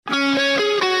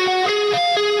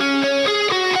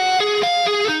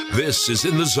This is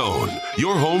In the Zone,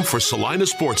 your home for Salina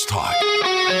Sports Talk.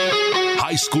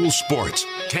 High school sports,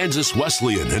 Kansas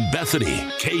Wesleyan and Bethany,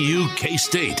 KU,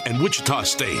 K-State, and Wichita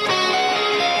State.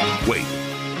 Wait,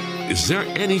 is there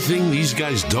anything these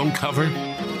guys don't cover?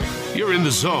 You're in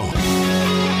the zone.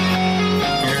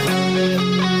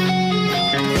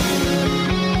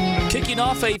 Kicking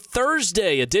off a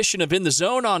Thursday edition of In the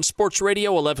Zone on Sports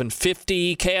Radio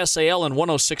 1150, KSAL and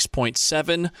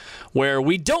 106.7, where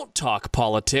we don't talk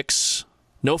politics.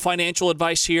 No financial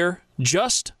advice here,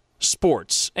 just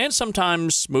sports, and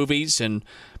sometimes movies and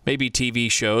maybe TV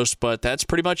shows, but that's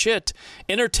pretty much it.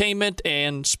 Entertainment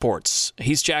and sports.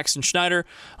 He's Jackson Schneider.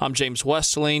 I'm James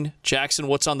Westling. Jackson,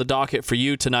 what's on the docket for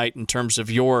you tonight in terms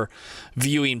of your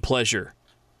viewing pleasure?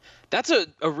 That's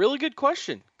a really good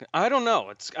question. I don't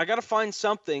know. I got to find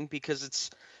something because it's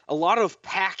a lot of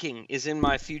packing is in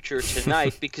my future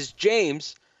tonight because,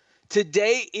 James,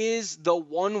 today is the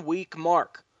 1 week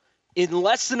mark. In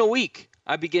less than a week,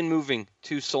 I begin moving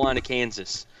to Salina,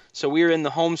 Kansas. So we are in the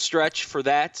home stretch for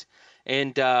that,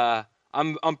 and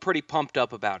I'm pretty pumped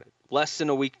up about it. Less than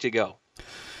a week to go.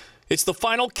 It's the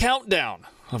final countdown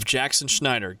of Jackson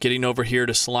Schneider getting over here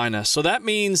to Salina. So that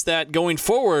means that going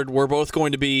forward, we're both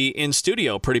going to be in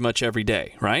studio pretty much every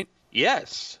day, right?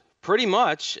 Yes, pretty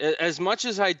much. As much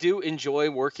as I do enjoy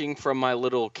working from my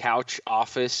little couch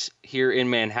office here in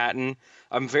Manhattan,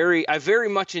 I very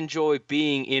much enjoy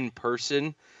being in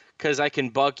person because I can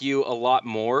bug you a lot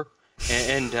more,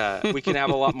 and we can have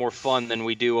a lot more fun than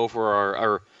we do over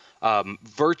our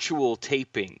virtual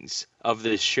tapings of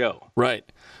this show. Right.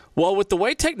 Well, with the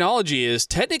way technology is,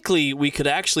 technically we could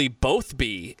actually both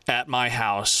be at my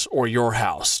house or your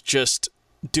house, just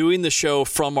doing the show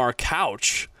from our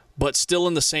couch, but still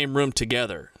in the same room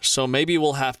together. So maybe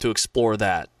we'll have to explore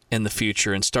that in the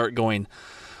future and start going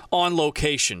on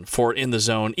location for In the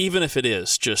Zone, even if it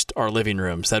is just our living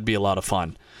rooms. That'd be a lot of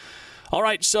fun. All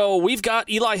right, so we've got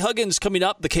Eli Huggins coming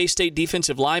up, the K-State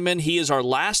defensive lineman. He is our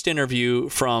last interview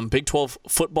from Big 12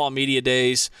 football media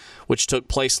days, which took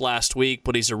place last week,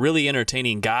 but he's a really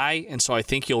entertaining guy, and so I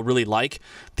think you'll really like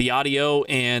the audio.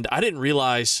 And I didn't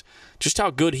realize just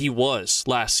how good he was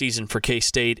last season for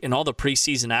K-State and all the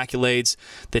preseason accolades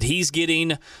that he's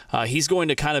getting. He's going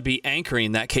to kind of be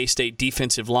anchoring that K-State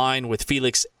defensive line with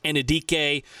Felix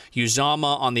Enedike,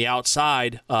 Uzama on the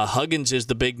outside. Huggins is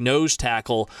the big nose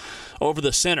tackle over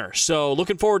the center. So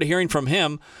looking forward to hearing from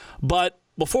him. But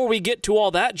before we get to all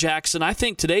that, Jackson, I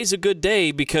think today's a good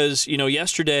day because,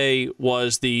 yesterday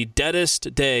was the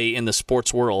deadest day in the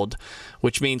sports world,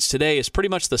 which means today is pretty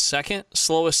much the second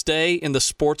slowest day in the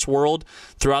sports world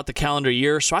throughout the calendar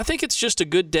year. So I think it's just a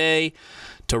good day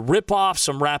to rip off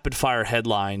some rapid-fire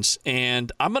headlines.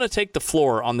 And I'm going to take the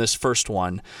floor on this first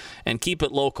one and keep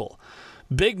it local.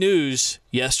 Big news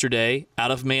yesterday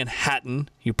out of Manhattan.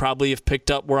 You probably have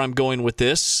picked up where I'm going with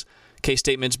this.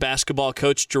 K-State men's basketball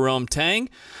coach Jerome Tang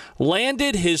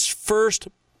landed his first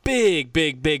big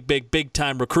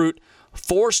time recruit,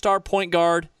 4-star point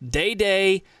guard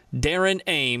Day Darren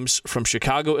Ames from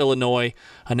Chicago, Illinois,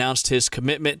 announced his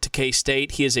commitment to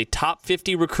K-State. He is a top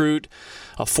 50 recruit,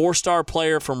 a 4-star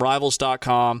player from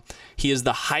Rivals.com. He is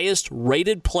the highest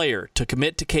rated player to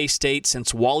commit to K-State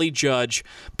since Wally Judge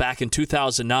back in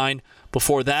 2009.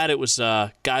 Before that, it was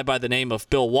a guy by the name of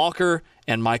Bill Walker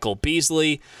and Michael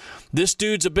Beasley. This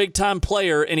dude's a big-time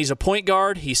player, and he's a point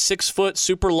guard. He's 6 foot,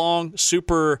 super long,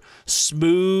 super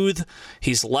smooth.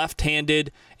 He's left-handed,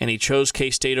 and he chose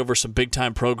K-State over some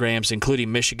big-time programs,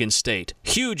 including Michigan State.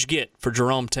 Huge get for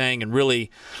Jerome Tang, and really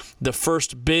the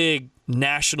first big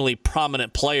nationally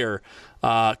prominent player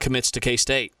commits to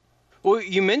K-State. Well,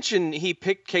 you mentioned he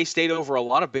picked K-State over a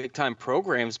lot of big-time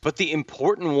programs, but the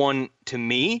important one to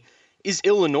me is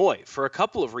Illinois for a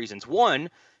couple of reasons. One,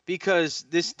 because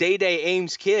this Day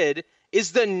Ames kid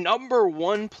is the number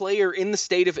one player in the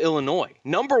state of Illinois.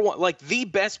 Number one, like the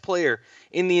best player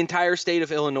in the entire state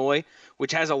of Illinois,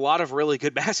 which has a lot of really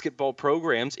good basketball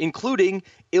programs, including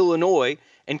Illinois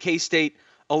and K-State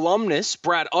alumnus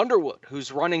Brad Underwood,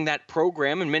 who's running that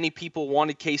program. And many people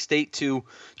wanted K-State to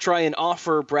try and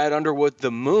offer Brad Underwood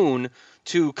the moon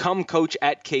to come coach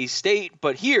at K-State.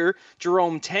 But here,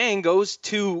 Jerome Tang goes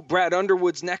to Brad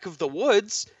Underwood's neck of the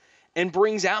woods and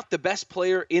brings out the best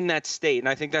player in that state. And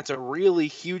I think that's a really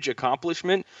huge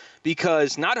accomplishment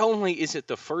because not only is it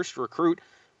the first recruit,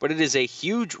 but it is a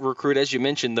huge recruit, as you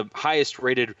mentioned, the highest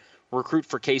rated recruit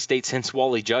for K-State since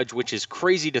Wally Judge, which is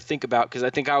crazy to think about because I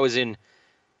think I was in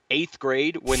 8th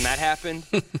grade when that happened.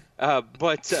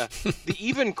 But the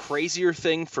even crazier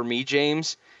thing for me,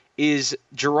 James, is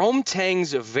Jerome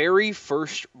Tang's very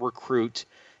first recruit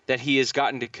that he has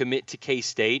gotten to commit to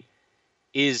K-State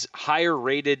is higher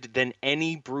rated than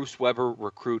any Bruce Weber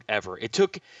recruit ever.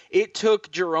 It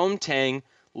took Jerome Tang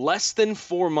less than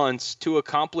 4 months to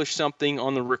accomplish something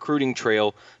on the recruiting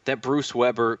trail that Bruce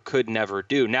Weber could never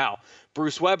do. Now,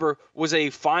 Bruce Weber was a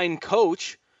fine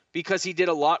coach because he did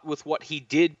a lot with what he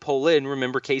did pull in.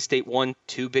 Remember, K-State won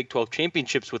 2 Big 12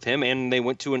 championships with him, and they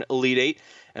went to an Elite Eight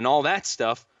and all that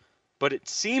stuff. But it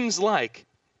seems like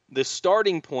the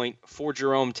starting point for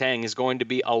Jerome Tang is going to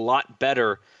be a lot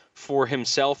better for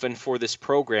himself and for this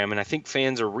program. And I think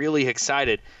fans are really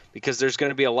excited because there's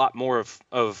going to be a lot more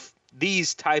of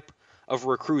these type of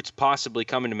recruits possibly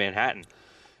coming to Manhattan.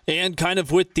 And kind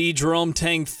of with the Jerome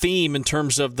Tang theme in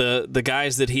terms of the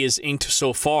guys that he has inked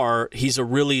so far, he's a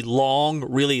really long,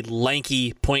 really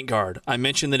lanky point guard. I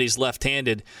mentioned that he's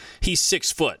left-handed. He's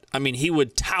 6 foot. I mean, he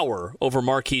would tower over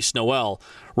Marquise Noel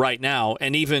right now,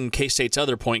 and even K-State's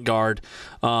other point guard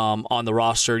on the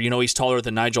roster. You know, he's taller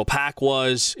than Nigel Pack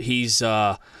was. He's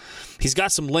got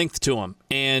some length to him,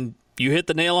 and you hit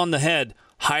the nail on the head.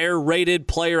 Higher-rated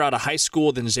player out of high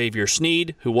school than Xavier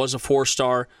Sneed, who was a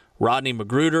 4-star. Rodney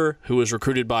Magruder, who was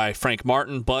recruited by Frank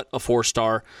Martin, but a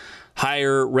 4-star.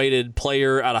 Higher-rated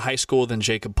player out of high school than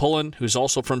Jacob Pullen, who's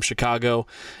also from Chicago,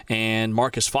 and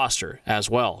Marcus Foster as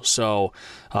well. So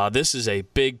this is a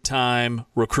big-time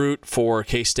recruit for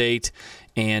K-State,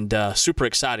 and super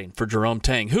exciting for Jerome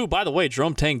Tang, who, by the way,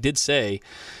 Jerome Tang did say,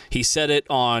 he said it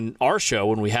on our show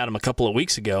when we had him a couple of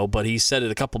weeks ago, but he said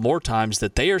it a couple more times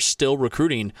that they are still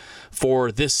recruiting for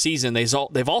this season.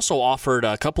 They've also offered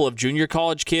a couple of junior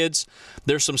college kids.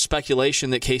 There's some speculation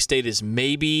that K-State is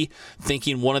maybe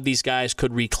thinking one of these guys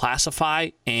could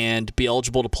reclassify and be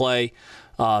eligible to play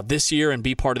this year and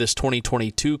be part of this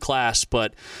 2022 class,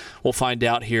 but we'll find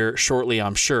out here shortly,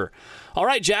 I'm sure. All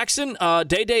right, Jackson,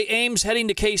 Day Ames heading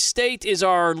to K-State is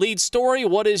our lead story.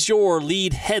 What is your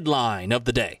lead headline of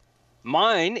the day?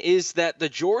 Mine is that the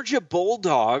Georgia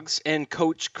Bulldogs and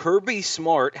Coach Kirby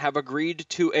Smart have agreed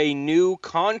to a new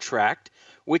contract,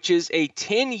 which is a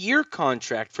 10-year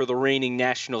contract for the reigning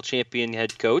national champion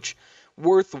head coach,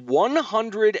 worth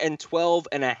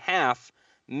 $112.5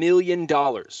 million,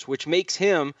 which makes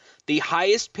him the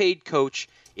highest paid coach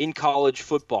in college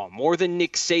football, more than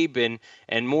Nick Saban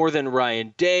and more than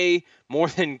Ryan Day, more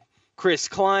than Chris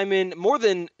Kleiman, more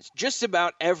than just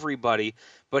about everybody.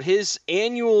 But his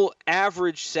annual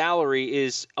average salary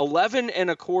is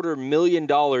 $11.25 million,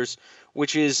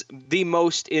 which is the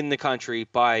most in the country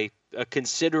by a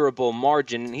considerable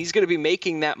margin. And he's going to be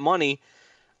making that money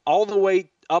all the way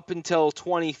up until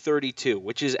 2032,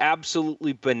 which is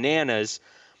absolutely bananas.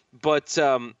 But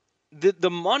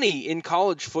the money in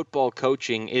college football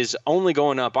coaching is only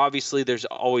going up. Obviously, there's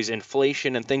always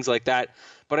inflation and things like that.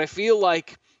 But I feel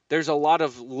like there's a lot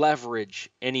of leverage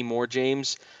anymore,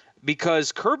 James,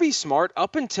 because Kirby Smart,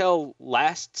 up until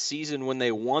last season when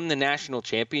they won the national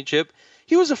championship,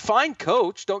 he was a fine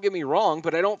coach, don't get me wrong,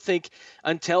 but I don't think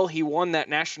until he won that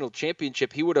national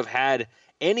championship he would have had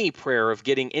any prayer of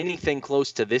getting anything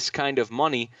close to this kind of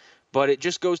money. But it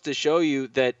just goes to show you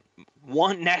that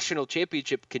one national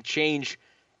championship can change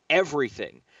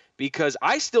everything, because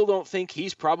I still don't think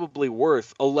he's probably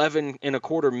worth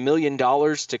 $11.25 million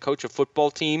to coach a football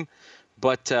team.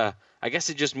 But I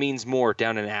guess it just means more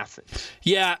down in Athens.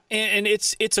 Yeah, and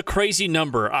it's a crazy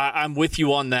number. I'm with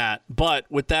you on that. But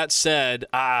with that said,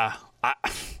 I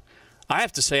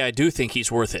have to say I do think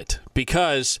he's worth it,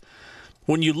 because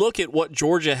when you look at what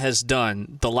Georgia has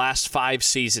done the last 5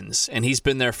 seasons, and he's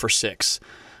been there for 6,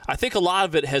 I think a lot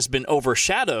of it has been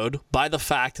overshadowed by the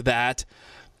fact that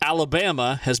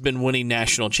Alabama has been winning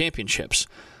national championships.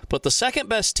 But the second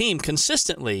best team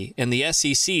consistently in the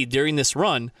SEC during this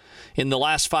run in the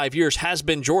last 5 years has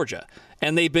been Georgia.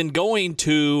 And they've been going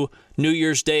to New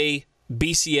Year's Day,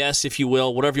 BCS, if you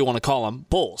will, whatever you want to call them,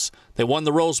 bowls. They won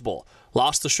the Rose Bowl,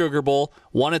 lost the Sugar Bowl,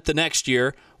 won it the next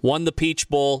year, won the Peach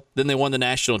Bowl, then they won the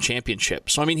national championship.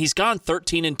 So, I mean, he's gone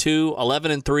 13-2,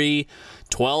 11-3,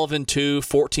 12-2,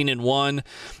 14-1.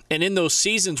 And in those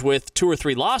seasons with 2 or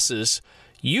 3 losses,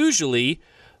 usually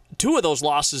 2 of those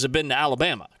losses have been to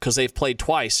Alabama because they've played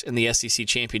twice in the SEC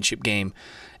championship game.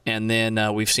 And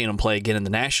then we've seen them play again in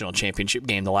the national championship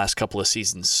game the last couple of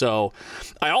seasons. So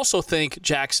I also think,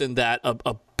 Jackson, that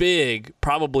a big,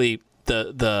 probably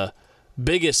the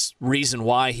biggest reason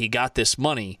why he got this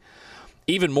money,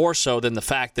 even more so than the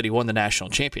fact that he won the national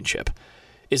championship,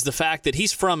 is the fact that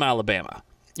he's from Alabama.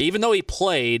 Even though he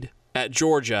played at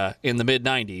Georgia in the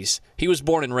mid-'90s, he was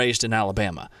born and raised in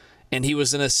Alabama. And he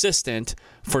was an assistant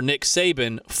for Nick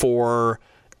Saban for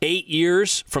 8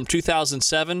 years, from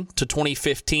 2007 to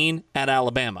 2015 at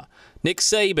Alabama. Nick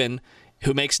Saban,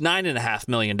 who makes $9.5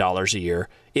 million a year,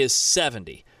 is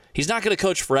 70. He's not going to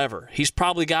coach forever. He's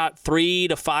probably got 3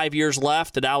 to 5 years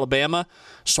left at Alabama.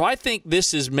 So I think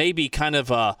this is maybe kind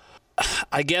of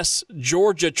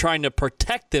Georgia trying to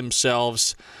protect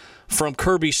themselves from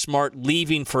Kirby Smart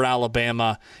leaving for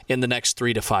Alabama in the next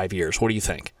 3 to 5 years. What do you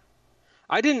think?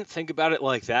 I didn't think about it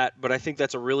like that, but I think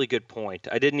that's a really good point.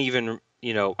 I didn't even,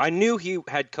 I knew he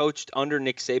had coached under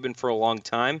Nick Saban for a long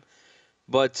time,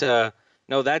 but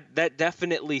no, that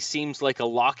definitely seems like a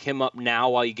lock him up now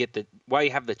while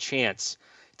you have the chance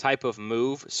type of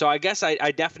move. So I guess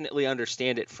I definitely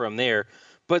understand it from there.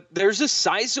 But there's a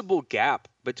sizable gap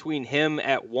between him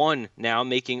at 1 now,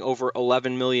 making over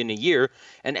 $11 million a year,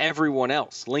 and everyone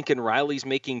else. Lincoln Riley's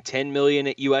making $10 million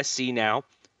at USC now.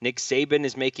 Nick Saban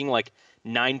is making like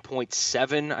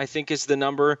 9.7, I think is the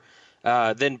number.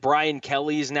 Then Brian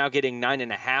Kelly is now getting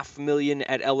 $9.5 million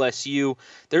at LSU.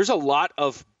 There's a lot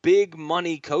of big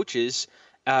money coaches,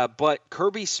 but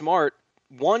Kirby Smart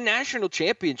won national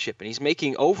championship, and he's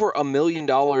making over $1 million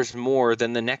more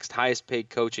than the next highest paid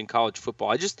coach in college football.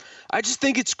 I just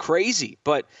think it's crazy.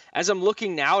 But as I'm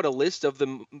looking now at a list of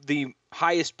the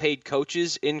highest paid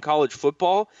coaches in college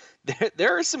football,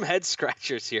 there are some head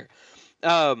scratchers here.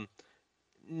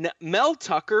 Mel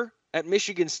Tucker at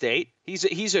Michigan State,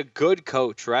 he's a good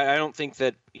coach, right? I don't think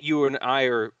that you or I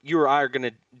are going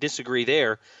to disagree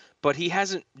there. But he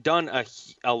hasn't done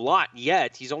a lot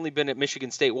yet. He's only been at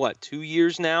Michigan State, 2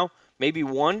 years now? Maybe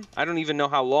 1? I don't even know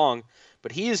how long.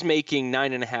 But he is making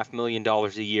 $9.5 million a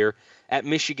year at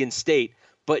Michigan State.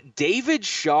 But David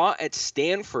Shaw at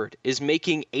Stanford is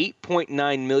making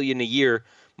 $8.9 million a year,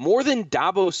 more than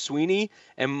Dabo Swinney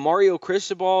and Mario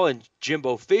Cristobal and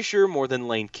Jimbo Fisher, more than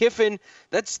Lane Kiffin.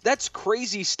 That's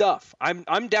crazy stuff.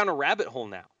 I'm down a rabbit hole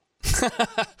now.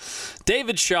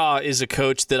 David Shaw is a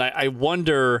coach that I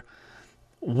wonder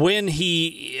when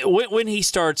he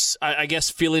starts, I guess,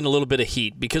 feeling a little bit of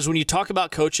heat. Because when you talk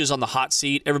about coaches on the hot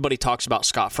seat, everybody talks about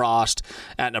Scott Frost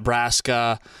at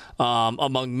Nebraska,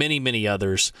 among many, many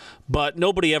others. But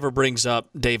nobody ever brings up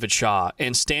David Shaw.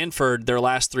 And Stanford, their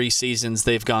last 3 seasons,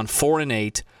 they've gone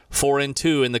 4-8,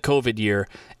 4-2 in the COVID year,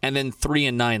 and then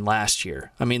 3-9 last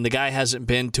year. I mean, the guy hasn't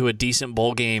been to a decent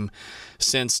bowl game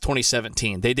since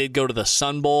 2017. They did go to the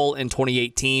Sun Bowl in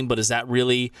 2018, but is that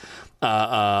really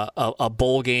a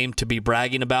bowl game to be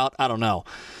bragging about? I don't know.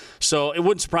 So it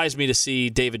wouldn't surprise me to see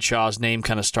David Shaw's name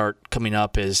kind of start coming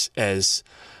up as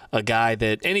a guy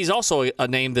that, and he's also a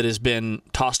name that has been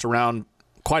tossed around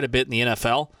quite a bit in the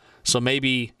NFL. So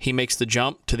maybe he makes the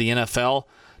jump to the NFL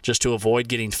just to avoid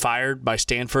getting fired by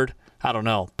Stanford. I don't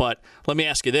know. But let me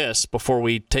ask you this before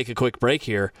we take a quick break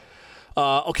here.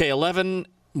 Okay,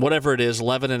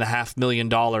 $11.5 million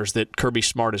that Kirby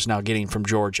Smart is now getting from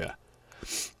Georgia.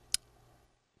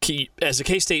 As a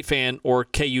K-State fan or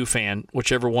KU fan,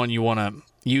 whichever one you want to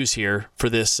use here for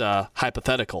this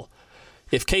hypothetical,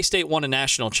 if K-State won a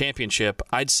national championship,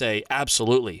 I'd say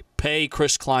absolutely pay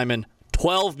Chris Kleiman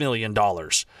 $12 million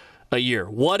a year.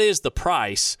 What is the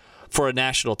price for a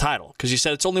national title? Because you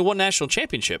said it's only one national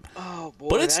championship. Oh boy,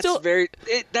 but it's still a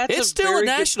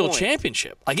national point.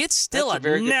 Championship. Like, it's still a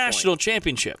national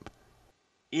championship.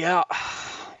 Yeah.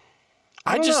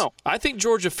 I don't know. I think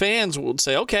Georgia fans would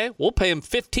say, okay, we'll pay him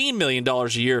 $15 million a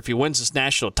year if he wins his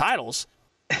national titles.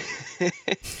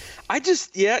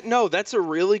 That's a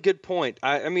really good point.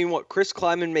 I mean, what Chris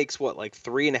Kleiman makes, like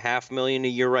 $3.5 million a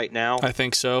year right now? I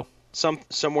think so.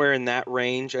 Somewhere in that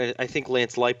range. I think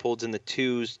Lance Leipold's in the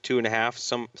 2s,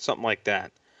 2.5, something like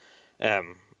that.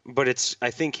 But I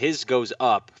think his goes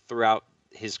up throughout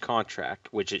his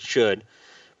contract, which it should.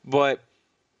 But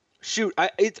shoot,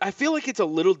 I feel like it's a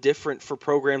little different for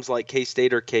programs like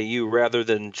K-State or KU rather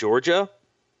than Georgia,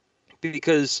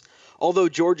 because although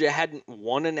Georgia hadn't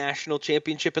won a national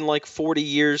championship in like 40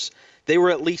 years, they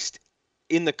were at least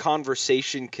in the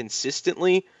conversation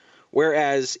consistently.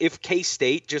 Whereas if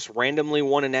K-State just randomly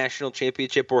won a national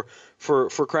championship, or for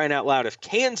crying out loud, if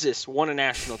Kansas won a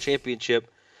national championship,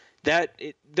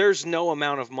 there's no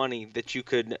amount of money that you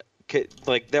could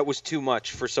that was too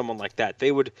much for someone like that.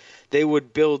 They would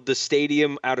build the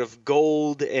stadium out of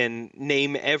gold and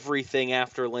name everything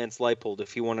after Lance Leipold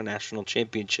if he won a national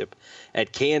championship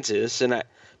at Kansas. And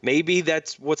maybe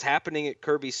that's what's happening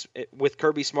with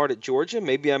Kirby Smart at Georgia.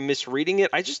 Maybe I'm misreading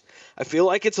it. I feel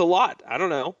like it's a lot. I don't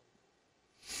know.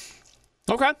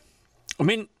 Okay. I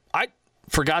mean, I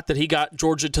forgot that he got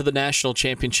Georgia to the national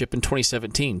championship in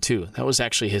 2017 too. That was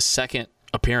actually his second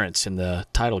appearance in the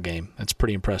title game. That's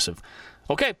pretty impressive.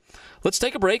 Okay, let's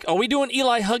take a break. Are we doing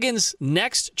Eli Huggins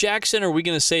next, Jackson, or are we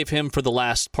going to save him for the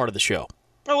last part of the show?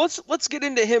 Oh, let's get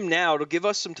into him now to give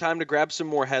us some time to grab some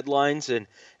more headlines and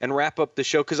wrap up the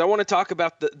show, because I want to talk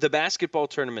about the basketball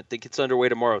tournament that gets underway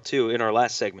tomorrow too in our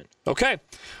last segment. Okay.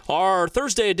 Our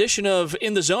Thursday edition of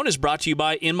In the Zone is brought to you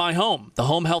by In My Home, the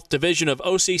home health division of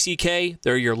OCCK.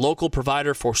 They're your local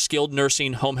provider for skilled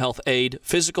nursing, home health aid,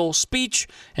 physical, speech,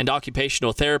 and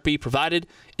occupational therapy provided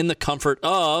in the comfort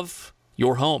of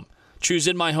your home. Choose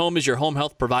In My Home as your home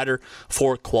health provider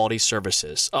for quality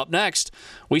services. Up next,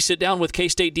 we sit down with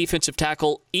K-State defensive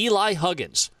tackle Eli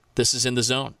Huggins. This is In the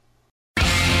Zone.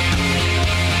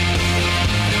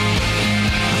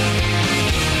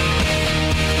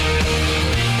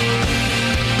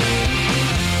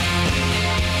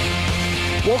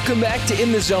 Welcome back to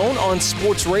In the Zone on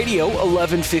Sports Radio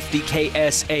 1150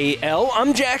 KSAL.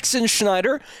 I'm Jackson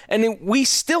Schneider, and we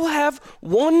still have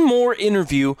one more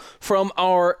interview from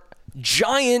our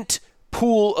giant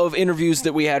pool of interviews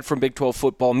that we had from Big 12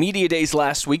 football media days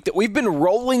last week that we've been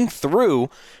rolling through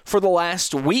for the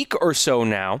last week or so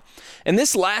now. And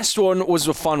this last one was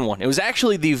a fun one. It was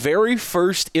actually the very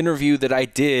first interview that I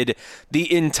did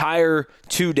the entire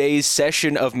 2 days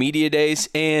session of media days.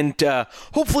 And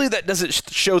hopefully that doesn't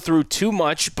show through too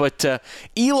much. But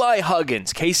Eli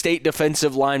Huggins, K-State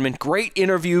defensive lineman, great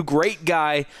interview, great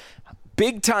guy.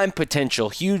 Big-time potential,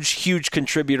 huge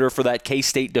contributor for that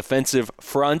K-State defensive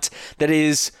front that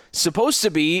is supposed to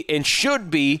be and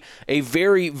should be a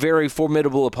very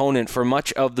formidable opponent for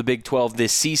much of the Big 12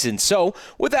 this season. So,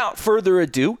 without further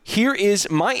ado, here is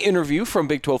my interview from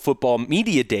Big 12 football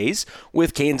media days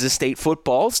with Kansas State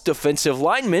football's defensive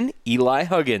lineman, Eli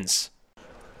Huggins.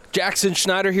 Jackson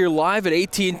Schneider here live at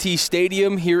AT&T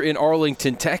Stadium here in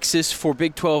Arlington, Texas for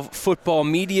Big 12 football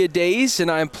media days, and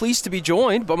I am pleased to be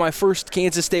joined by my first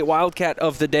Kansas State Wildcat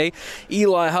of the day,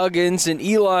 Eli Huggins. And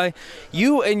Eli,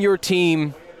 you and your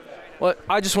team, well,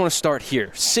 I just want to start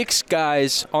here. 6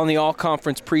 guys on the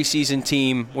all-conference preseason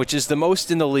team, which is the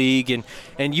most in the league,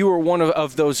 and you were one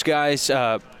of those guys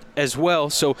as well.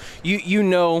 So you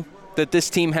know that this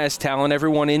team has talent.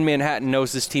 Everyone in Manhattan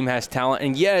knows this team has talent,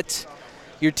 and yet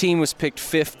your team was picked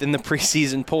 5th in the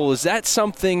preseason poll. Is that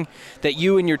something that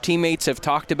you and your teammates have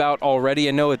talked about already?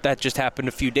 I know that just happened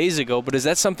a few days ago, but is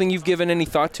that something you've given any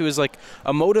thought to as like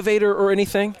a motivator or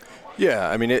anything? Yeah,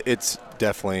 I mean, it's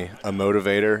definitely a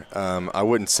motivator. I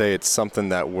wouldn't say it's something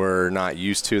that we're not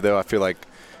used to, though. I feel like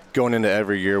going into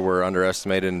every year we're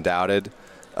underestimated and doubted,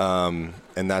 and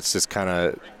that's just kind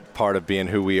of part of being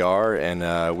who we are,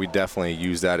 and we definitely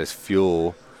use that as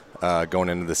fuel going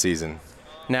into the season.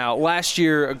 Now, last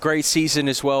year, a great season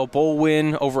as well. Bowl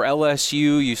win over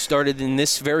LSU. You started in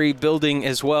this very building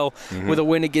as well with a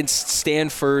win against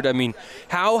Stanford. I mean,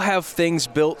 how have things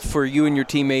built for you and your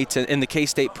teammates in the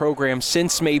K-State program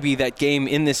since maybe that game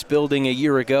in this building a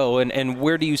year ago? And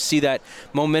where do you see that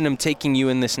momentum taking you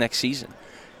in this next season?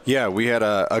 Yeah, we had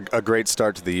a great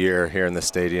start to the year here in the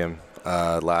stadium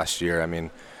last year. I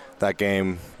mean, that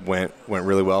game went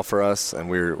really well for us, and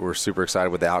we're super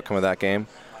excited with the outcome of that game.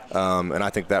 And I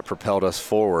think that propelled us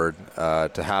forward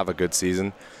to have a good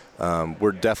season.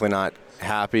 We're definitely not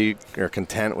happy or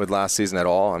content with last season at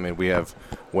all. I mean, we have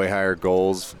way higher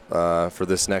goals for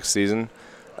this next season.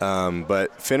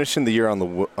 But finishing the year on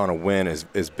a win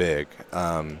is big,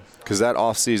 because that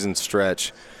off-season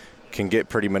stretch can get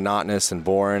pretty monotonous and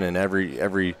boring, and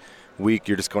every week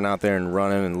you're just going out there and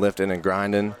running and lifting and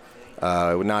grinding,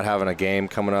 not having a game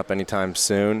coming up anytime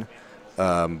soon.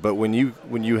 But when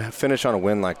you finish on a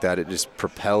win like that, it just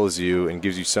propels you and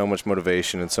gives you so much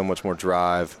motivation and so much more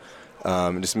drive.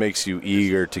 It just makes you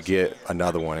eager to get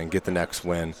another one and get the next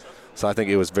win. So I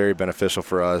think it was very beneficial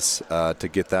for us to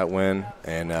get that win,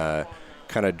 and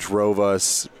kind of drove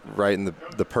us right in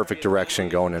the perfect direction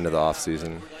going into the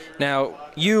offseason. Now,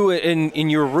 you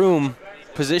in your room,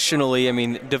 positionally, I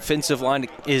mean, defensive line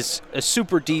is a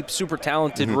super deep, super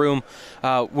talented room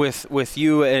with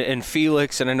you and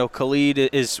Felix, and I know Khalid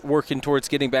is working towards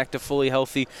getting back to fully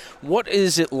healthy. What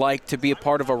is it like to be a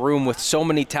part of a room with so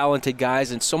many talented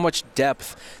guys and so much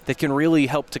depth that can really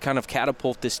help to kind of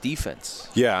catapult this defense?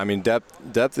 Yeah, I mean,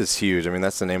 depth is huge. I mean,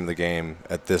 that's the name of the game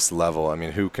at this level. I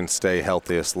mean, who can stay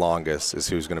healthiest longest is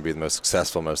who's going to be the most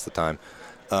successful most of the time.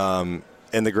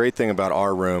 And the great thing about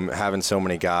our room, having so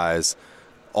many guys,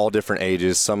 all different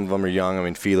ages. Some of them are young. I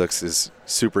mean, Felix is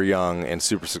super young and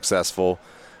super successful.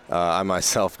 I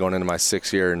myself going into my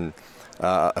 6th year and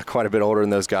quite a bit older than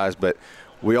those guys, but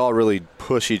we all really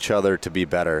push each other to be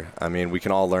better. I mean, we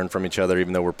can all learn from each other,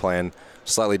 even though we're playing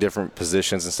slightly different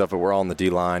positions and stuff, but we're all on the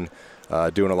D-line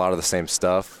doing a lot of the same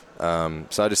stuff.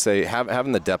 So I just say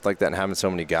having the depth like that and having so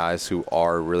many guys who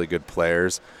are really good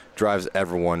players drives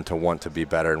everyone to want to be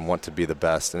better and want to be the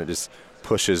best, and it just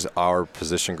pushes our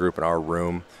position group and our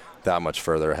room that much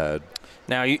further ahead.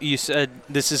 Now, you said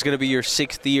this is going to be your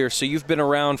 6th year, so you've been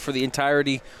around for the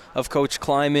entirety of Coach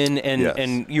Kleiman,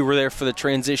 and you were there for the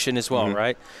transition as well,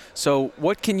 right? So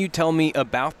what can you tell me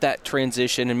about that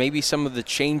transition and maybe some of the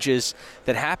changes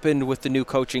that happened with the new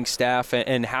coaching staff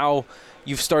and how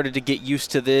you've started to get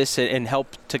used to this and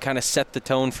help to kind of set the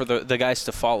tone for the guys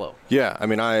to follow? Yeah, I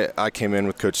mean, I came in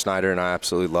with Coach Snyder, and I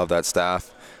absolutely love that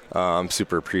staff. I'm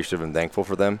super appreciative and thankful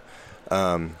for them.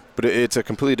 But it's a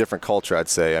completely different culture, I'd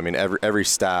say. I mean, every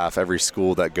staff, every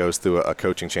school that goes through a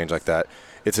coaching change like that,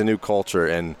 it's a new culture,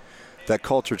 and that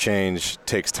culture change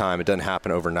takes time. It doesn't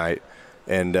happen overnight.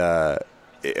 And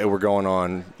we're going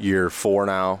on year 4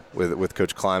 now with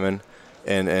Coach Kleiman,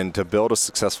 and to build a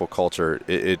successful culture,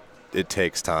 it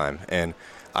takes time. And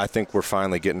I think we're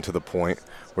finally getting to the point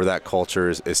where that culture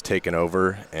is taken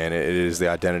over, and it is the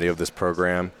identity of this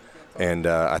program. And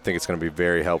I think it's going to be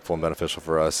very helpful and beneficial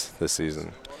for us this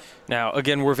season. Now,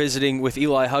 again, we're visiting with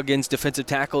Eli Huggins, defensive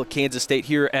tackle at Kansas State,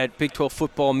 here at Big 12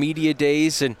 Football Media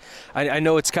Days. And I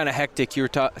know it's kind of hectic. You were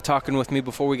talking with me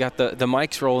before we got the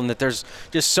mics rolling that there's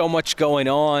just so much going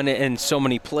on and so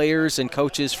many players and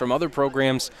coaches from other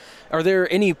programs. Are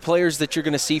there any players that you're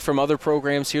going to see from other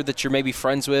programs here that you're maybe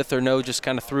friends with or know just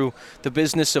kind of through the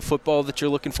business of football that you're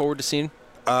looking forward to seeing?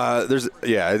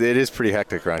 It is pretty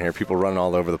hectic around here. People running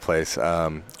all over the place.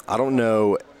 I don't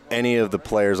know any of the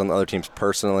players on the other teams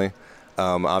personally.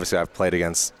 Obviously, I've played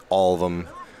against all of them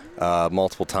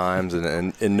multiple times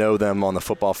and know them on the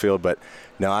football field. But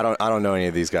no, I don't know any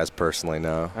of these guys personally.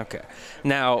 No. Okay.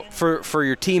 Now, for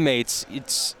your teammates,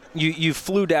 you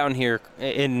flew down here,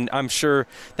 and I'm sure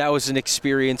that was an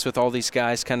experience with all these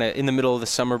guys, kind of in the middle of the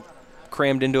summer,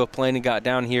 crammed into a plane and got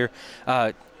down here.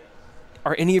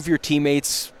 Are any of your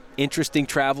teammates interesting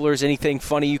travelers? Anything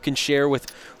funny you can share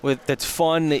with that's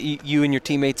fun that you and your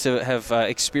teammates have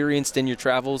experienced in your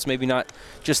travels? Maybe not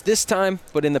just this time,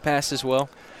 but in the past as well.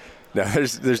 No,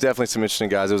 there's definitely some interesting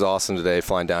guys. It was awesome today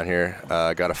flying down here.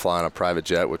 Got to fly on a private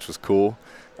jet, which was cool.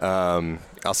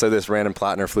 I'll say this: Brandon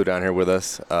Plattner flew down here with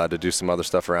us to do some other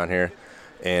stuff around here,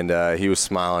 and he was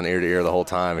smiling ear to ear the whole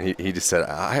time. And he just said,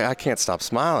 "I can't stop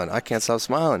smiling. I can't stop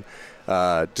smiling."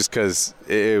 Just because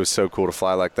it was so cool to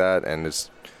fly like that and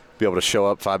just be able to show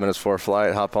up 5 minutes before a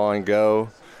flight, hop on, go,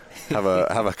 have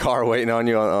a car waiting on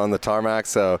you on the tarmac.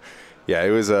 So, yeah,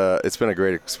 it's been a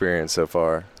great experience so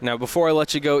far. Now, before I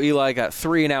let you go, Eli, I got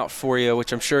 3 and out for you,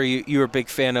 which I'm sure you're a big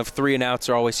fan of. 3 and outs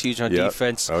are always huge on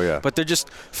defense. Oh, yeah. But they're just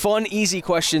fun, easy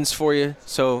questions for you,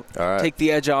 so take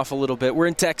the edge off a little bit. We're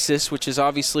in Texas, which is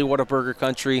obviously Whataburger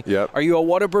country. Yep. Are you a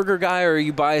Whataburger guy, or are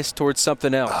you biased towards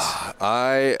something else?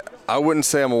 I wouldn't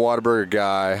say I'm a Whataburger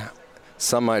guy.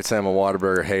 Some might say I'm a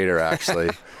Whataburger hater, actually.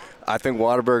 I think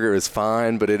Whataburger is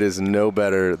fine, but it is no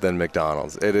better than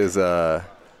McDonald's. It is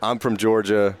I'm from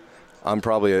Georgia. I'm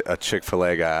probably a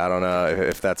Chick-fil-A guy. I don't know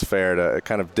if that's fair to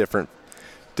kind of different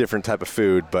type of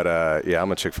food, but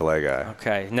I'm a Chick-fil-A guy.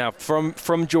 Okay. Now,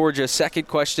 from Georgia, second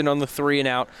question on the 3 and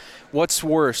out. What's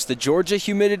worse, the Georgia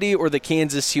humidity or the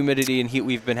Kansas humidity and heat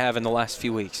we've been having the last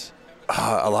few weeks?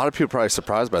 A lot of people are probably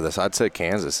surprised by this. I'd say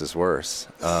Kansas is worse.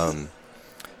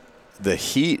 The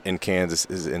heat in Kansas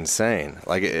is insane.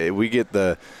 Like, we get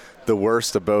the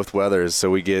worst of both weathers. So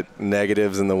we get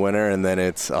negatives in the winter, and then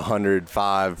it's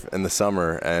 105 in the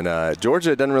summer. And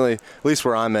Georgia, it doesn't really, at least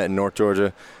where I'm at in North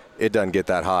Georgia, it doesn't get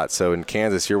that hot. So in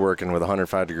Kansas, you're working with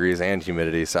 105 degrees and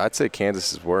humidity. So I'd say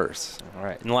Kansas is worse. All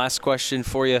right. And last question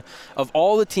for you. Of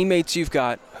all the teammates you've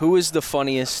got, who is the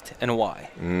funniest and why?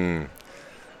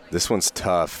 This one's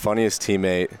tough. Funniest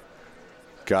teammate,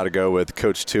 got to go with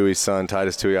Coach Tui's son,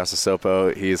 Titus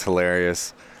Tuiasosopo. He's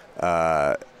hilarious.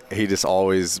 He just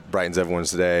always brightens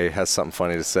everyone's day, has something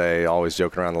funny to say, always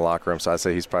joking around the locker room. So I'd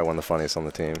say he's probably one of the funniest on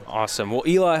the team. Awesome. Well,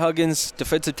 Eli Huggins,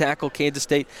 defensive tackle, Kansas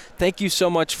State, thank you so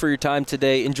much for your time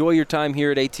today. Enjoy your time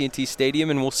here at AT&T Stadium,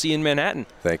 and we'll see you in Manhattan.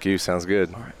 Thank you. Sounds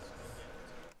good. All right.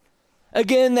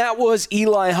 Again, that was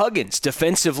Eli Huggins,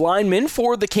 defensive lineman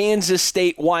for the Kansas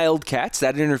State Wildcats.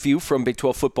 That interview from Big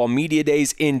 12 Football Media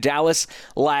Days in Dallas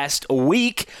last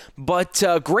week. But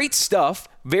great stuff.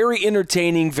 Very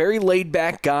entertaining, very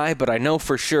laid-back guy, but I know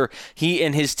for sure he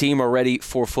and his team are ready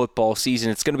for football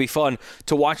season. It's going to be fun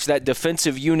to watch that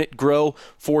defensive unit grow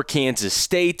for Kansas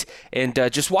State and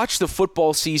just watch the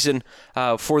football season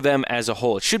for them as a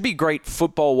whole. It should be great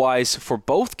football-wise for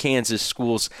both Kansas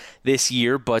schools this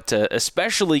year, but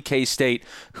especially K-State,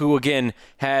 who, again,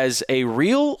 has a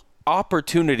real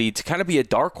opportunity to kind of be a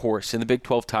dark horse in the Big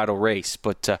 12 title race.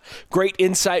 But great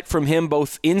insight from him,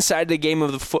 both inside the game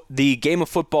of the game of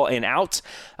football and out.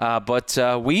 But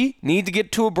we need to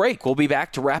get to a break. We'll be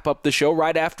back to wrap up the show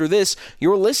right after this.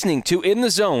 You're listening to In the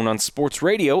Zone on Sports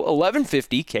Radio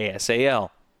 1150 KSAL.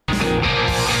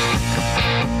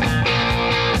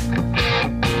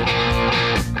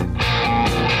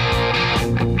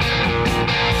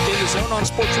 On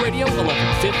Sports Radio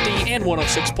 1150 and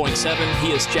 106.7.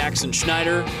 He is Jackson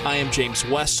Schneider. I am James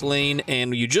Westling,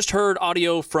 and you just heard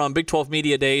audio from Big 12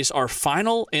 Media Days, our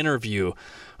final interview.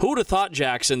 Who would have thought,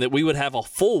 Jackson, that we would have a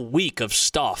full week of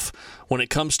stuff when it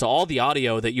comes to all the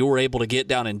audio that you were able to get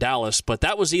down in Dallas? But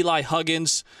that was Eli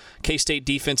Huggins, K-State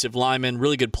defensive lineman,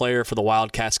 really good player for the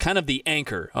Wildcats, kind of the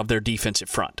anchor of their defensive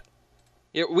front.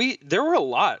 Yeah, there were a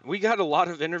lot. We got a lot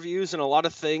of interviews and a lot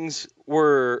of things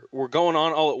were going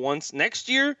on all at once. Next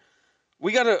year,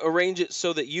 we got to arrange it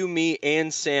so that you, me,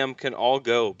 and Sam can all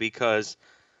go because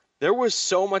there was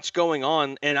so much going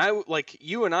on, and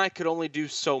you and I could only do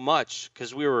so much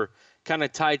because we were kind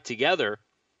of tied together.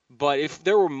 But if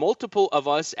there were multiple of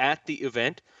us at the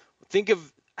event, think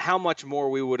of how much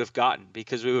more we would have gotten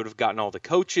because we would have gotten all the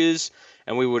coaches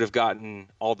and we would have gotten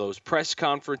all those press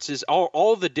conferences,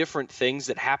 all the different things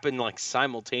that happened like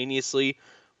simultaneously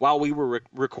while we were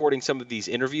recording some of these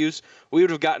interviews. We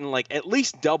would have gotten like at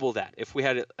least double that if we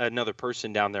had another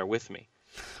person down there with me.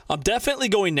 I'm definitely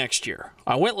going next year.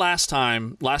 I went last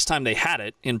time they had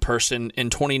it in person in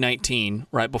 2019,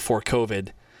 right before COVID.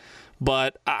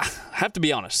 But I have to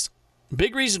be honest,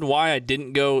 big reason why I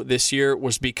didn't go this year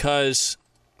was because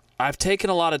I've taken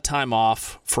a lot of time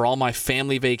off for all my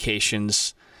family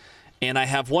vacations, and I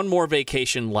have one more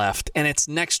vacation left, and it's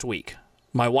next week.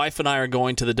 My wife and I are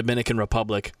going to the Dominican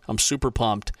Republic. I'm super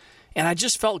pumped, and I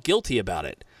just felt guilty about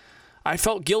it. I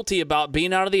felt guilty about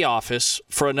being out of the office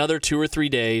for another 2 or 3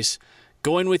 days,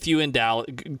 going with you in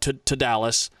to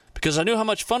Dallas, because I knew how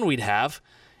much fun we'd have,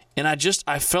 and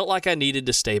I felt like I needed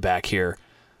to stay back here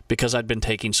because I'd been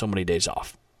taking so many days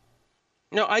off.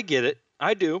 No, I get it.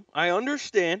 I do. I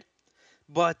understand.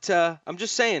 But I'm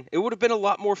just saying, it would have been a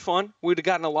lot more fun. We'd have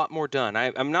gotten a lot more done.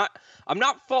 I'm not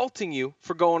faulting you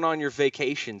for going on your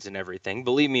vacations and everything.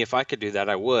 Believe me, if I could do that,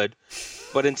 I would.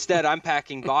 But instead, I'm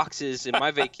packing boxes, and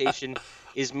my vacation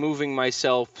is moving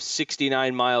myself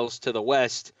 69 miles to the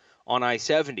west on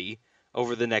I-70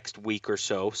 over the next week or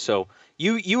so. So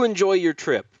you enjoy your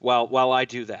trip while I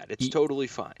do that. It's totally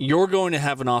fine. You're going to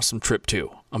have an awesome trip, too.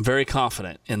 I'm very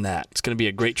confident in that. It's going to be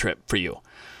a great trip for you.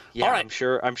 Yeah, all right.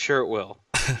 I'm sure it will.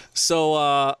 So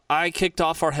I kicked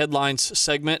off our headlines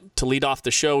segment to lead off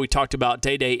the show. We talked about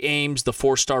Day-Day Ames, the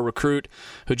 4-star recruit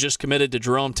who just committed to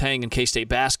Jerome Tang in K-State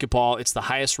basketball. It's the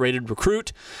highest-rated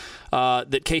recruit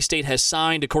that K-State has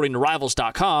signed, according to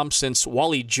Rivals.com, since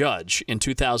Wally Judge in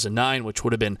 2009, which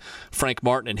would have been Frank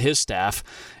Martin and his staff.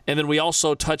 And then we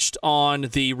also touched on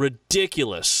the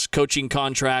ridiculous coaching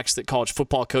contracts that college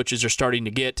football coaches are starting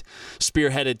to get,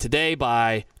 spearheaded today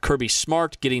by Kirby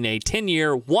Smart, getting a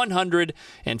 10-year,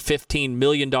 $115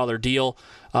 million deal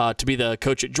to be the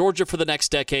coach at Georgia for the next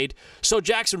decade. So,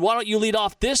 Jackson, why don't you lead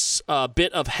off this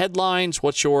bit of headlines?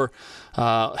 What's your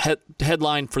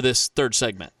headline for this third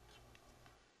segment?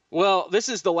 Well, this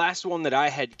is the last one that I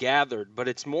had gathered, but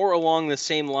it's more along the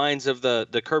same lines of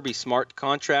the Kirby Smart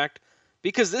contract,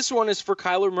 because this one is for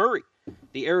Kyler Murray.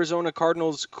 The Arizona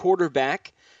Cardinals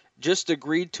quarterback just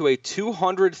agreed to a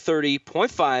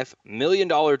 $230.5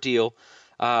 million deal,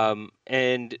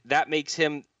 and that makes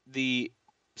him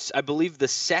I believe the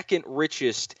second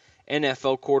richest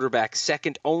NFL quarterback,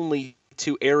 second only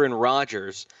to Aaron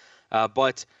Rodgers.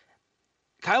 But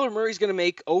Kyler Murray's going to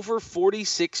make over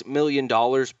 $46 million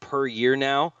per year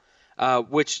now,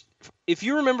 which, if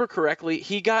you remember correctly,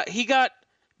 he got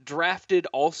drafted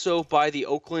also by the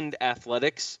Oakland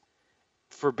Athletics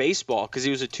for baseball because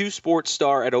he was a two-sport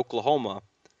star at Oklahoma.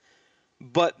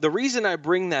 But the reason I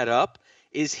bring that up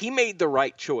is he made the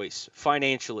right choice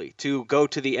financially to go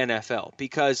to the NFL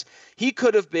because he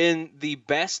could have been the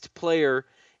best player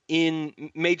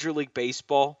in Major League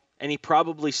Baseball, and he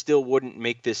probably still wouldn't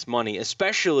make this money,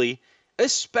 especially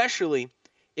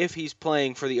if he's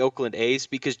playing for the Oakland A's,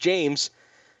 because James,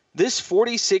 this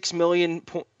 $46 million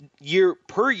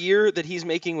per year that he's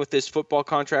making with this football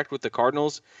contract with the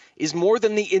Cardinals is more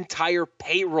than the entire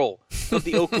payroll of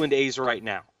the Oakland A's right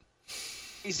now.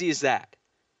 How easy is that?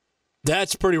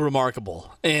 That's pretty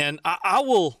remarkable. And I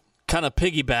will kind of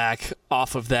piggyback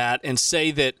off of that and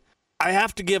say that I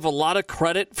have to give a lot of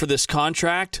credit for this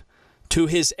contract to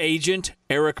his agent,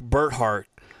 Eric Burthart,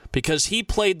 because he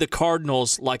played the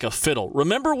Cardinals like a fiddle.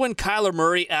 Remember when Kyler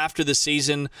Murray, after the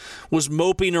season, was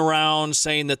moping around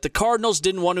saying that the Cardinals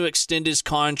didn't want to extend his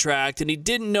contract and he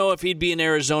didn't know if he'd be in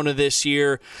Arizona this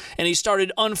year, and he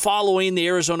started unfollowing the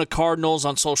Arizona Cardinals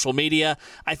on social media.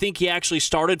 I think he actually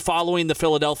started following the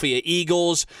Philadelphia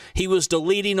Eagles. He was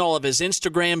deleting all of his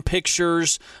Instagram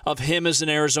pictures of him as an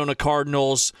Arizona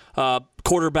Cardinals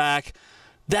quarterback.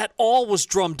 That all was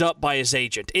drummed up by his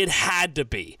agent. It had to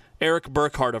be. Eric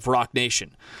Burkhart of Rock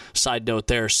Nation. Side note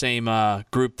there, same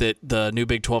group that the new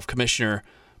Big 12 commissioner,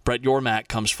 Brett Yormark,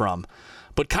 comes from.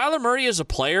 But Kyler Murray is a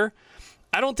player.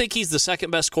 I don't think he's the second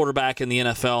best quarterback in the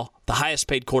NFL. The highest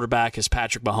paid quarterback is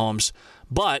Patrick Mahomes.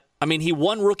 But, I mean, he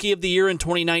won Rookie of the Year in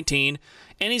 2019,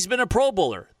 and he's been a Pro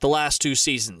Bowler the last 2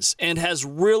 seasons and has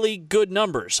really good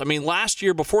numbers. I mean, last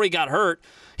year, before he got hurt,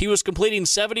 he was completing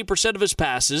 70% of his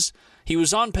passes. He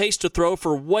was on pace to throw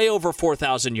for way over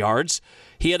 4,000 yards.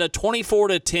 He had a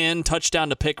 24-10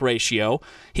 touchdown-to-pick ratio.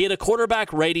 He had a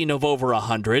quarterback rating of over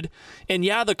 100. And,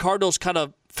 yeah, the Cardinals kind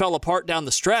of fell apart down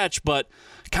the stretch, but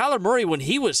Kyler Murray, when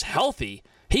he was healthy,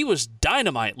 he was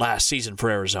dynamite last season for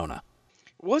Arizona.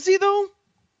 Was he, though?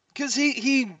 Because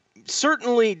he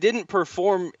certainly didn't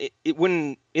perform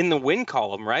when in the win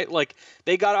column, right? Like,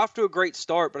 they got off to a great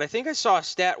start, but I think I saw a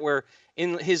stat where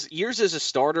in his years as a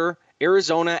starter,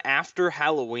 Arizona after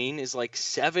Halloween is like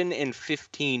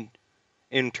 7-15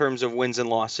 in terms of wins and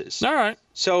losses. All right.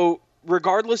 So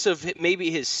regardless of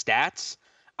maybe his stats,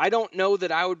 I don't know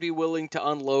that I would be willing to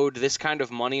unload this kind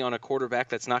of money on a quarterback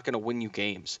that's not going to win you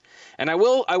games. And I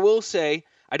will say,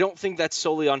 I don't think that's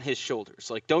solely on his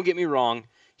shoulders. Like, don't get me wrong.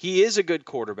 He is a good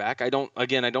quarterback. I don't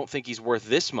think he's worth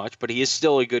this much, but he is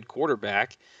still a good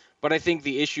quarterback. But I think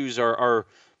the issues are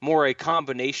more a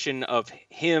combination of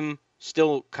him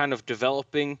still kind of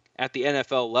developing at the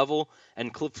NFL level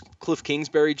and Cliff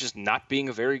Kingsbury just not being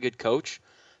a very good coach.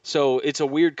 So it's a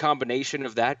weird combination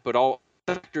of that, but all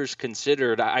factors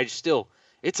considered,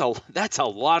 that's a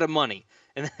lot of money.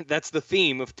 And that's the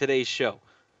theme of today's show.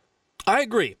 I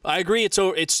agree.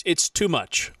 It's too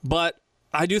much, but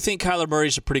I do think Kyler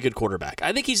Murray's a pretty good quarterback.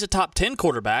 I think he's a top 10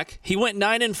 quarterback. He went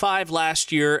 9-5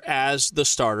 last year as the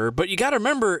starter, but you got to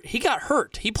remember, he got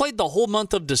hurt. He played the whole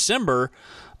month of December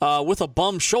with a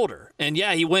bum shoulder. And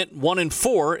yeah, he went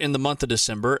 1-4 in the month of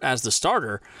December as the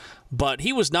starter, but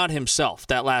he was not himself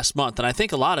that last month. And I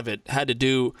think a lot of it had to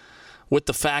do with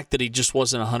the fact that he just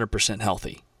wasn't 100%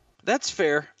 healthy. That's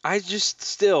fair. I just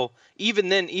still, even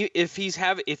then, if he's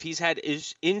had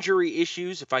injury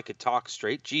issues, if I could talk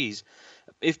straight, geez.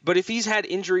 If he's had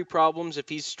injury problems, if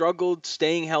he's struggled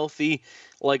staying healthy,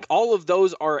 like all of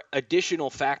those are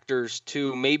additional factors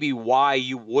to maybe why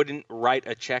you wouldn't write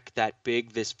a check that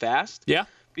big this fast. Yeah.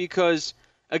 Because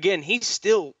again, he's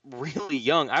still really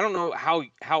young. I don't know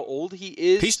how old he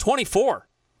is. He's 24.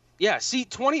 Yeah. See,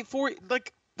 24,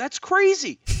 like that's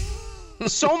crazy.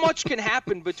 So much can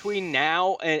happen between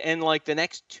now and like the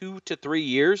next 2 to 3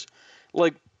 years.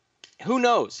 Like, who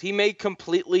knows? He may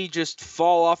completely just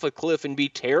fall off a cliff and be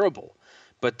terrible.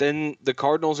 But then the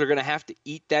Cardinals are going to have to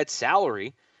eat that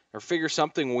salary or figure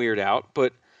something weird out.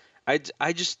 But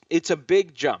I just it's a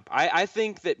big jump. I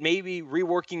think that maybe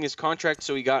reworking his contract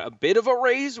so he got a bit of a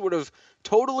raise would have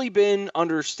totally been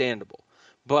understandable.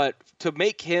 But to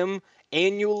make him,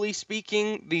 annually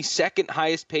speaking, the second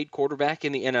highest paid quarterback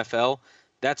in the NFL,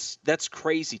 that's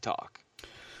crazy talk.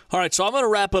 All right, so I'm going to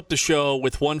wrap up the show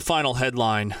with one final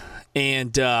headline,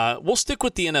 and we'll stick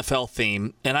with the NFL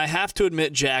theme. And I have to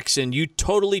admit, Jackson, you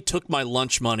totally took my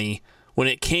lunch money when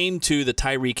it came to the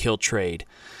Tyreek Hill trade,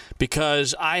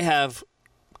 because I have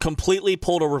completely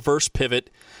pulled a reverse pivot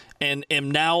and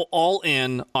am now all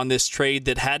in on this trade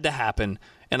that had to happen.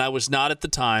 And I was not at the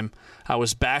time. I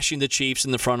was bashing the Chiefs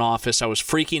in the front office. I was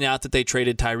freaking out that they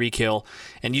traded Tyreek Hill.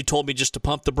 And you told me just to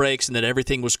pump the brakes and that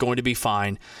everything was going to be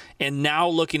fine. And now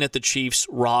looking at the Chiefs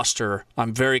roster,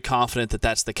 I'm very confident that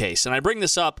that's the case. And I bring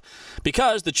this up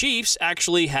because the Chiefs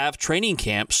actually have training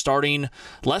camp starting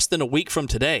less than a week from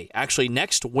today. Actually,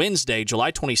 next Wednesday,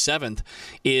 July 27th,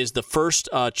 is the first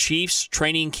Chiefs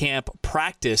training camp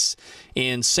practice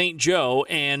in St. Joe.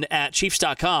 And at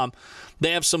Chiefs.com,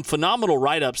 they have some phenomenal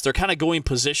write-ups. They're kind of going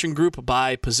position group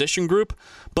by position group.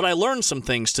 But I learned some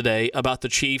things today about the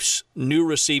Chiefs' new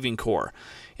receiving core.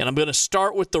 And I'm going to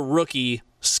start with the rookie,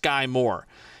 Sky Moore,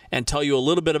 and tell you a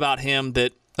little bit about him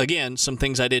that, again, some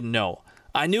things I didn't know.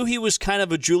 I knew he was kind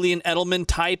of a Julian Edelman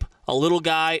type, a little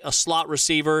guy, a slot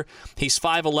receiver. He's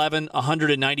 5'11",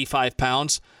 195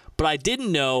 pounds. But I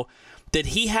didn't know that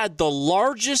he had the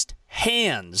largest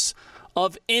hands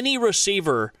of any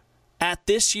receiver at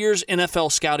this year's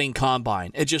NFL Scouting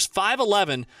Combine. At just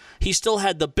 5'11", he still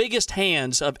had the biggest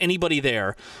hands of anybody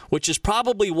there, which is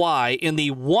probably why in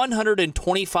the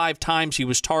 125 times he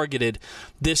was targeted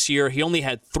this year, he only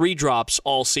had 3 drops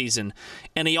all season.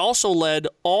 And he also led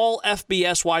all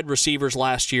FBS wide receivers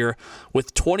last year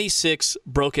with 26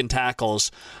 broken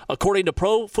tackles. According to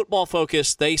Pro Football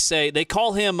Focus, they say that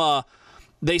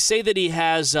he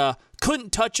has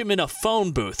couldn't touch him in a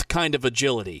phone booth kind of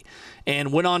agility,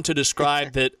 and went on to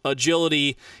describe that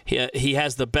agility, he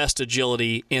has the best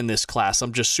agility in this class.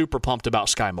 I'm just super pumped about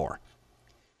Sky Moore.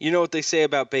 You know what they say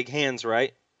about big hands,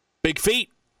 right? Big feet.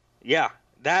 Yeah,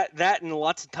 that and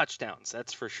lots of touchdowns,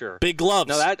 that's for sure. Big gloves.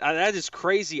 No, that is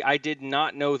crazy. I did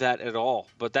not know that at all,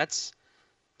 but that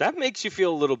makes you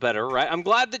feel a little better, right? I'm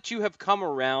glad that you have come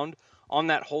around on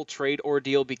that whole trade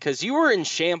ordeal, because you were in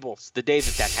shambles the day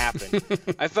that happened.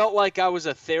 I felt like I was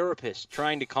a therapist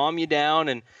trying to calm you down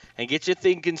and get you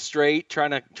thinking straight,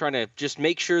 trying to just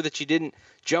make sure that you didn't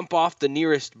jump off the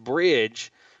nearest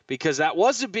bridge, because that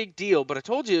was a big deal, but I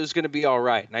told you it was going to be all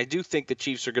right. And I do think the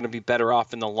Chiefs are going to be better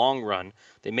off in the long run.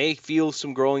 They may feel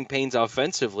some growing pains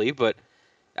offensively, but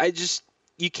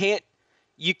you can't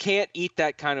eat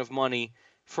that kind of money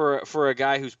for a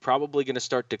guy who's probably going to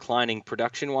start declining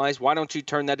production-wise. Why don't you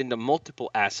turn that into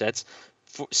multiple assets,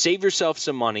 save yourself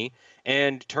some money,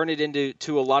 and turn it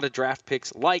into a lot of draft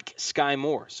picks like Sky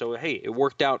Moore? So, hey, it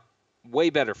worked out way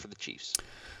better for the Chiefs.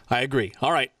 I agree.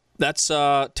 All right. That's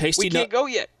tasty. We can't go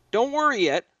yet. Don't worry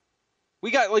yet.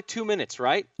 We got like 2 minutes,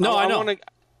 right? No, I know.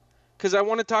 Because I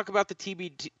want to talk about the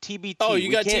TBT. Oh, you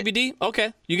got TBD?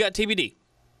 Okay. You got TBD.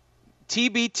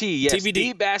 TBT, yes. TBD.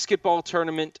 The basketball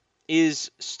tournament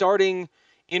is starting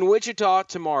in Wichita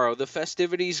tomorrow. The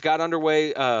festivities get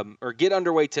underway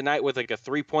tonight with like a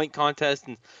 3-point contest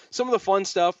and some of the fun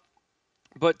stuff.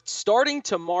 But starting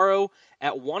tomorrow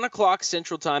at 1 o'clock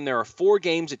Central Time, there are 4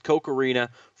 games at Koch Arena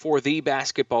for the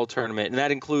basketball tournament. And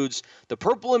that includes the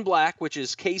Purple and Black, which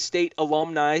is K-State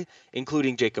alumni,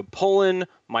 including Jacob Pullen,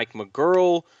 Mike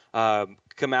McGurl,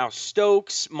 Kamau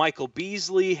Stokes, Michael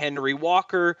Beasley, Henry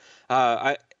Walker,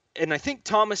 and I think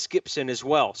Thomas Gibson as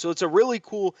well. So it's a really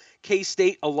cool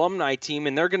K-State alumni team,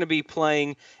 and they're going to be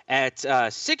playing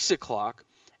at 6 o'clock.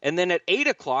 And then at 8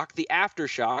 o'clock, the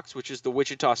Aftershocks, which is the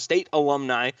Wichita State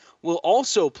alumni, will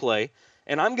also play.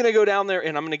 And I'm going to go down there,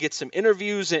 and I'm going to get some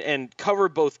interviews and cover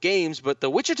both games. But the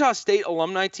Wichita State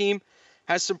alumni team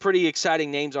has some pretty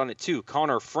exciting names on it, too.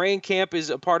 Connor Frankamp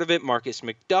is a part of it, Marcus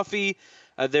McDuffie.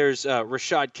 There's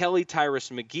Rashad Kelly, Tyrus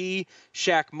McGee,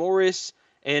 Shaq Morris,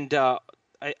 and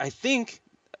I think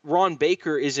Ron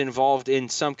Baker is involved in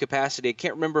some capacity. I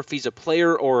can't remember if he's a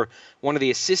player or one of the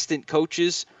assistant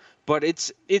coaches, but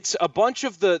it's a bunch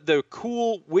of the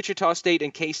cool Wichita State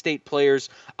and K-State players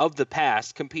of the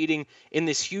past competing in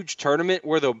this huge tournament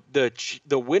where the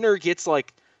winner gets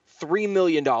like $3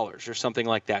 million or something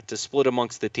like that to split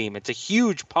amongst the team. It's a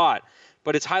huge pot,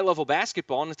 but it's high-level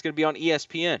basketball, and it's going to be on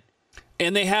ESPN.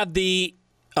 And they have the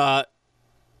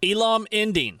Elam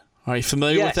ending. Are you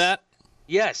familiar with that?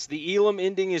 Yes, the Elam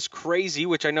ending is crazy,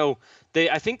 which I know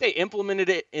I think they implemented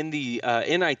it in the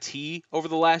NIT over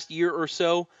the last year or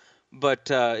so,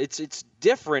 but it's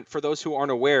different for those who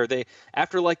aren't aware. They,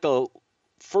 after like the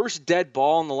first dead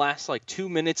ball in the last like 2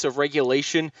 minutes of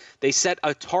regulation, they set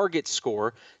a target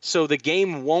score, so the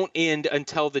game won't end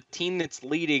until the team that's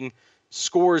leading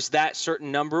scores that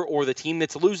certain number, or the team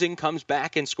that's losing comes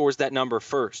back and scores that number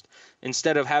first.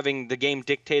 Instead of having the game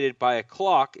dictated by a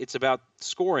clock, it's about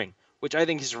scoring, which I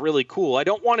think is really cool. I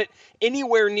don't want it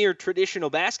anywhere near traditional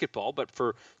basketball, but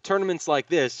for tournaments like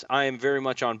this, I am very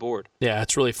much on board. Yeah,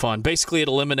 it's really fun. Basically, it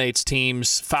eliminates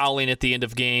teams fouling at the end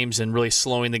of games and really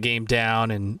slowing the game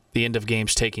down, and the end of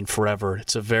games taking forever.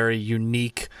 It's a very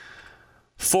unique,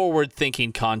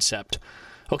 forward-thinking concept.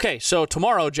 Okay, so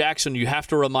tomorrow, Jackson, you have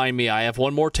to remind me. I have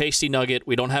one more tasty nugget.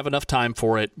 We don't have enough time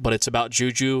for it, but it's about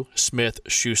Juju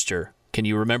Smith-Schuster. Can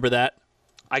you remember that?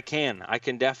 I can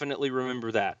definitely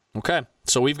remember that. Okay,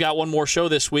 so we've got one more show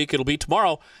this week. It'll be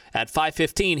tomorrow at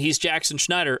 5:15. He's Jackson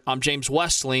Schneider. I'm James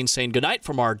Westling saying goodnight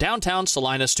from our downtown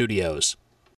Salina studios.